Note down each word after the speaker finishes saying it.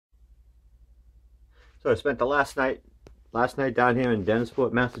So I spent the last night down here in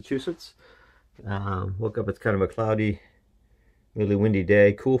Dennisport, Massachusetts. Woke up, it's kind of a cloudy, really windy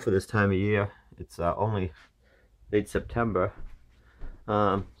day. Cool for this time of year. It's only late September.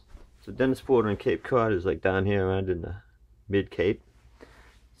 So Dennisport and Cape Cod is like down here around in the mid-Cape.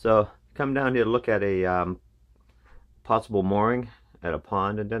 So come down here to look at a possible mooring at a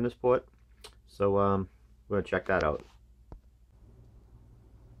pond in Dennisport. So we're gonna check that out.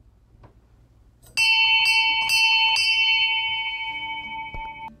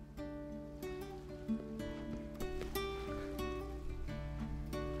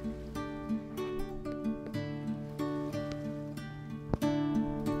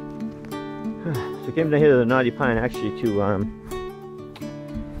 So I came down here to the Knotty Pine actually to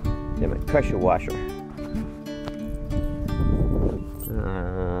get my pressure washer.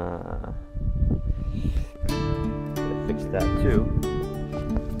 Fix that too.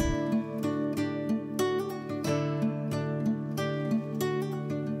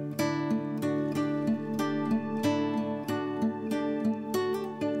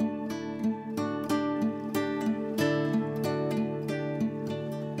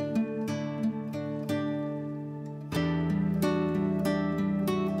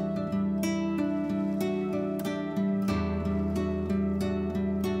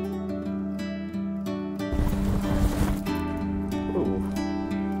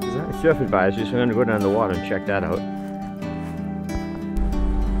 Surf advisory, so we're going to go down the water and check that out.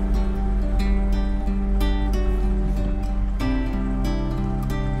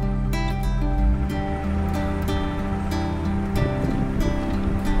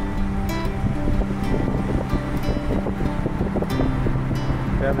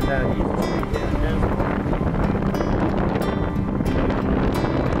 Driving down East Street here in Dennisport.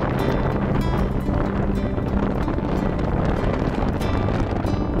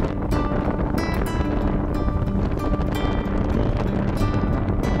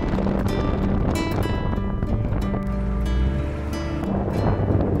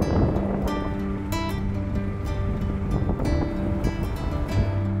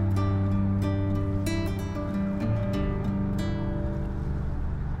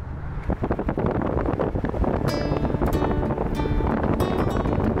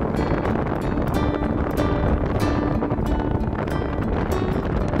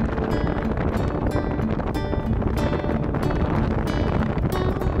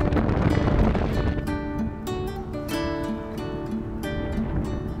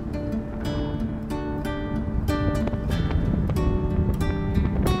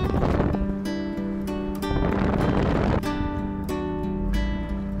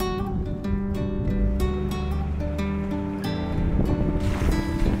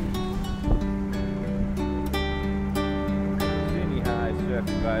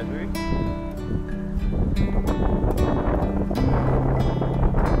 Advisory.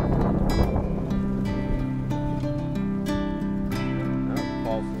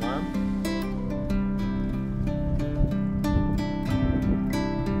 False alarm.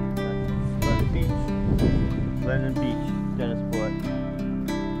 Lennon Beach, Dennisport.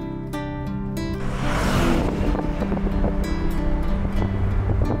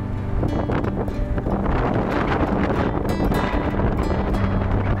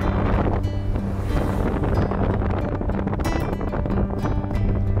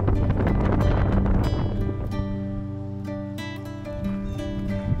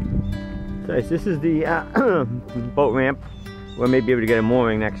 This is the boat ramp where I may be able to get a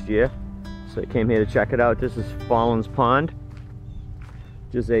mooring next year. So I came here to check it out. This is Fallon's Pond,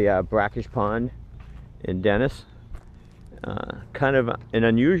 which is a brackish pond in Dennis. Kind of an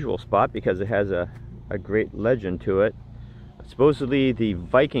unusual spot because it has a great legend to it. Supposedly the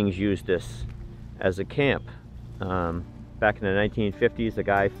Vikings used this as a camp. Back in the 1950s, a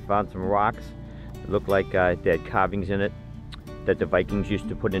guy found some rocks. It looked like they had carvings in it that the Vikings used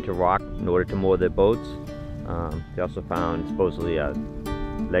to put into rock in order to moor their boats. They also found supposedly a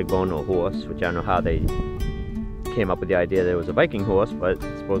leg bone or horse, which I don't know how they came up with the idea that it was a Viking horse, but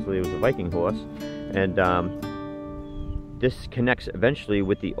supposedly it was a Viking horse. And this connects eventually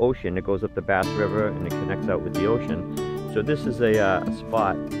with the ocean. It goes up the Bass River and it connects out with the ocean. So this is a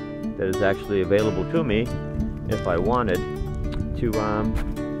spot that is actually available to me if I wanted to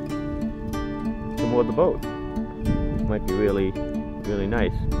moor the boat. Might be really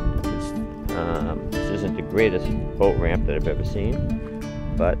nice. This isn't the greatest boat ramp that I've ever seen,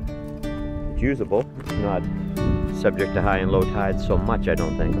 but it's usable. It's not subject to high and low tide so much, I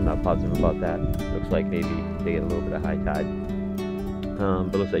don't think. I'm not positive about that. Looks like maybe they get a little bit of high tide,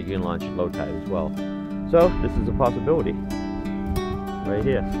 but looks like you can launch low tide as well. So this is a possibility right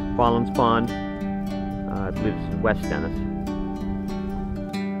here. Fallon's Pond, I believe this is West Dennis.